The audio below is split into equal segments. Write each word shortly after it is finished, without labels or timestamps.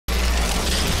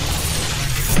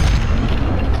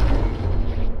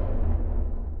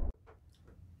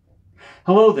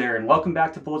Hello there and welcome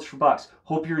back to Bullets for Bucks.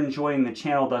 Hope you're enjoying the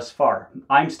channel thus far.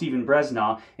 I'm Stephen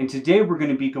Bresnaugh and today we're going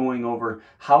to be going over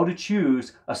how to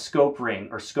choose a scope ring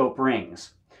or scope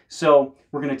rings. So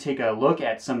we're going to take a look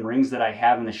at some rings that I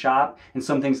have in the shop and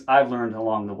some things I've learned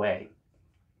along the way.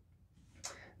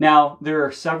 Now there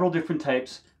are several different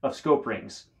types of scope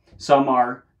rings. Some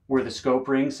are where the scope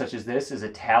ring, such as this, is a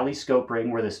tally scope ring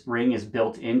where this ring is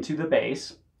built into the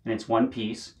base and it's one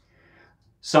piece.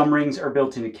 Some rings are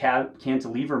built into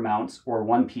cantilever mounts or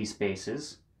one-piece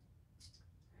bases.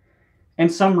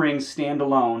 And some rings stand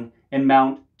alone and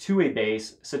mount to a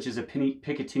base, such as a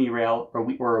Picatinny rail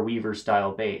or a Weaver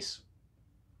style base.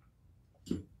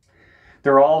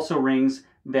 There are also rings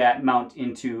that mount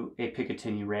into a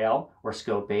Picatinny rail or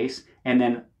scope base and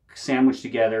then sandwich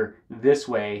together this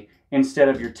way instead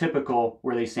of your typical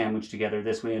where they sandwich together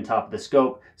this way on top of the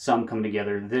scope. Some come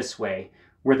together this way,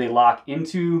 where they lock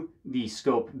into the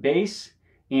scope base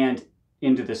and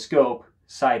into the scope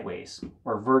sideways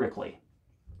or vertically.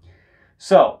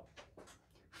 So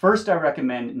first I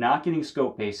recommend not getting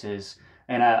scope bases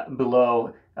and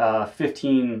below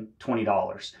 $15,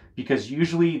 $20 because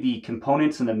usually the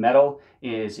components in the metal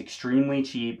is extremely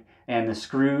cheap and the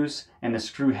screws and the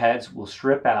screw heads will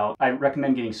strip out. I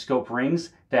recommend getting scope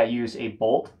rings that use a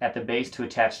bolt at the base to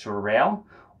attach to a rail,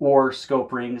 or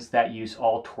scope rings that use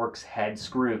all Torx head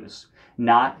screws,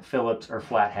 not Phillips or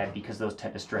flathead, because those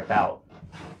tend to strip out.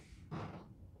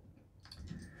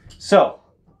 So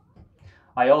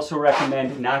I also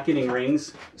recommend not getting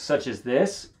rings such as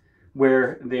this,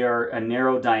 where they are a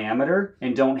narrow diameter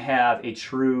and don't have a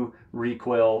true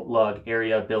recoil lug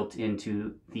area built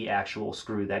into the actual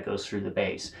screw that goes through the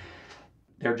base.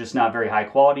 They're just not very high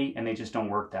quality and they just don't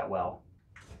work that well.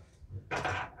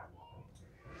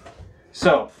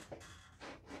 So,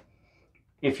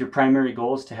 if your primary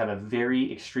goal is to have a very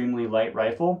extremely light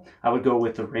rifle, I would go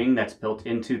with the ring that's built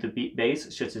into the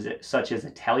base, such as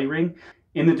a tally ring.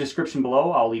 In the description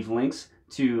below, I'll leave links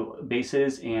to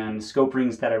bases and scope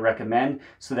rings that I recommend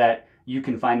so that you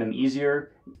can find them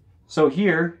easier. So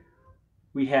here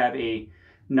we have a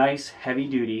nice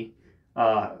heavy-duty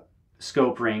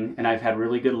scope ring, and I've had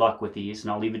really good luck with these,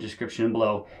 and I'll leave a description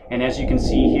below. And as you can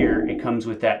see here, it comes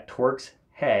with that Torx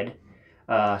head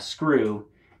screw,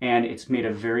 and it's made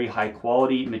of very high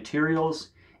quality materials,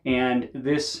 and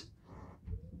this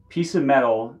piece of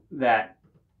metal that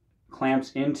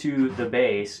clamps into the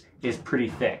base is pretty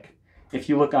thick. If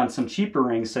you look on some cheaper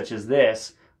rings such as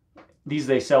this, these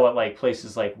they sell at like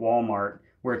places like Walmart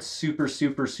where it's super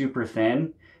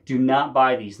thin. Do not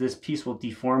buy these. This piece will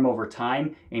deform over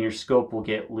time and your scope will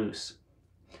get loose.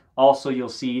 Also, you'll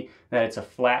see that it's a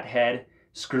flathead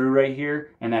screw right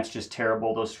here, and that's just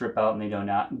terrible. Those strip out and they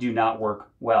do not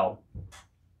work well.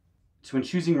 So when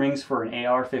choosing rings for an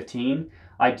AR-15,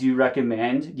 I do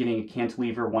recommend getting a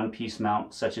cantilever one-piece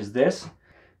mount such as this.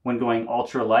 When going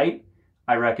ultra light,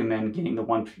 I recommend getting the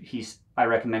one-piece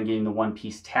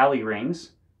tally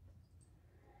rings.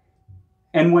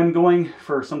 And when going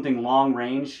for something long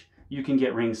range, you can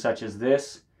get rings such as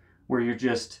this, where you're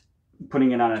just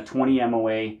putting it on a 20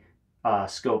 MOA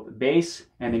scope base,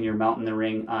 and then you're mounting the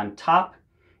ring on top,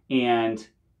 and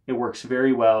it works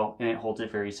very well and it holds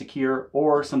it very secure.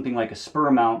 Or something like a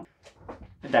spur mount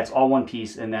that's all one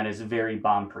piece and that is very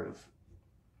bomb proof.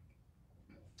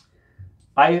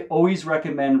 I always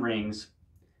recommend rings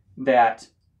that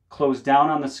close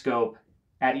down on the scope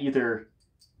at either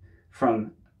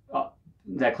from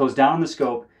that close down on the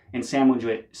scope and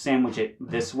sandwich it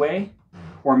this way,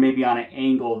 or maybe on an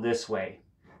angle this way.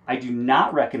 I do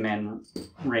not recommend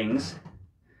rings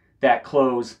that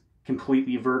close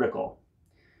completely vertical.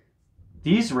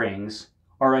 These rings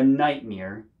are a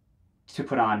nightmare to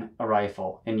put on a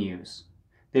rifle and use.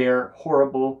 They are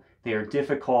horrible. They are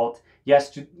difficult.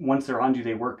 Yes, once they're on, do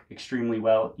they work extremely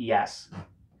well? Yes.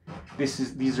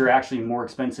 These are actually more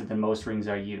expensive than most rings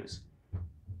I use.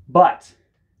 But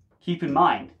keep in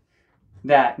mind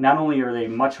that not only are they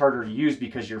much harder to use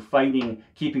because you're fighting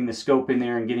keeping the scope in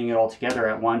there and getting it all together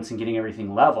at once and getting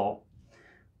everything level,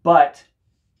 but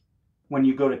when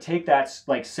you go to take that,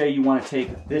 like say you want to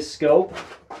take this scope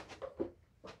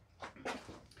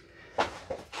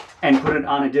and put it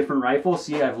on a different rifle,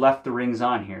 see I've left the rings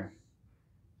on here,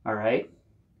 all right?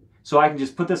 So I can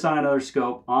just put this on another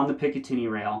scope, on the Picatinny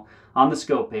rail, on the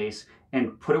scope base,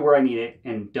 and put it where I need it,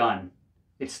 and done.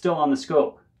 It's still on the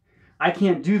scope. I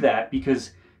can't do that because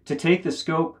to take the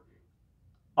scope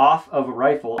off of a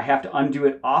rifle, I have to undo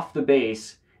it off the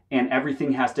base and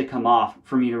everything has to come off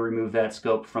for me to remove that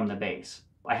scope from the base.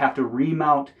 I have to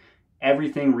remount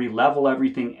everything, re-level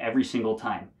everything every single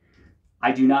time.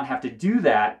 I do not have to do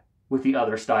that with the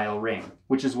other style ring,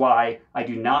 which is why I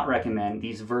do not recommend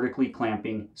these vertically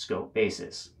clamping scope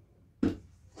bases.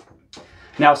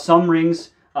 Now, some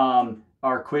rings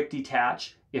are quick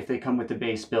detach if they come with the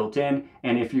base built in,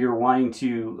 and if you're wanting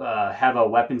to have a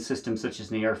weapon system such as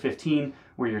an AR-15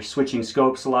 where you're switching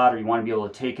scopes a lot, or you want to be able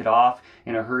to take it off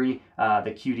in a hurry,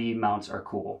 the QD mounts are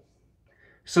cool.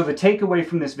 So the takeaway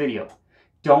from this video: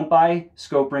 don't buy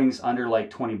scope rings under like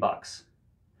 20 bucks.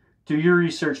 Do your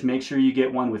research, make sure you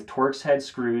get one with Torx head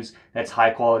screws that's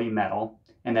high quality metal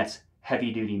and that's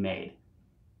heavy duty made.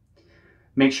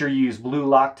 Make sure you use blue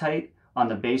Loctite on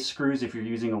the base screws if you're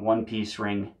using a one-piece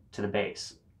ring to the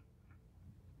base.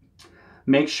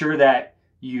 Make sure that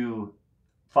you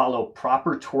follow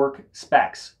proper torque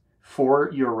specs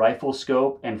for your rifle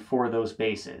scope and for those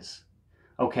bases,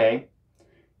 okay?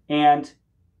 And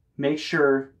make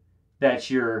sure that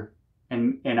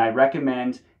and I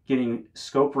recommend getting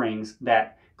scope rings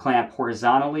that clamp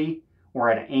horizontally or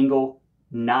at an angle,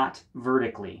 not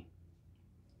vertically,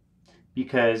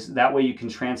 because that way you can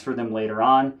transfer them later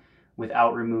on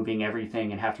without removing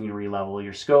everything and having to re-level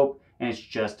your scope, and it's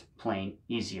just plain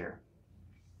easier.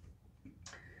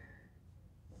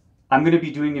 I'm going to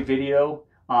be doing a video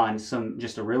on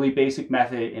just a really basic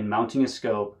method in mounting a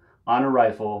scope on a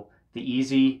rifle, the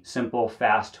easy, simple,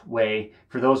 fast way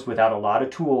for those without a lot of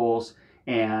tools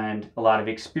and a lot of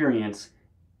experience,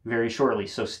 very shortly.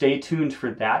 So stay tuned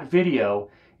for that video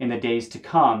in the days to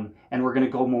come, and we're going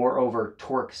to go more over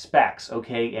torque specs,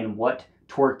 okay, and what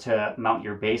torque to mount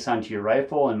your base onto your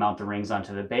rifle and mount the rings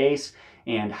onto the base,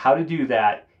 and how to do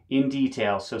that in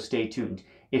detail. So stay tuned.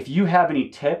 If you have any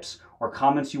tips or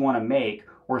comments you want to make,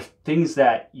 or things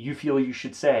that you feel you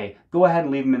should say, go ahead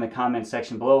and leave them in the comment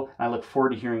section below. I look forward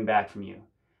to hearing back from you.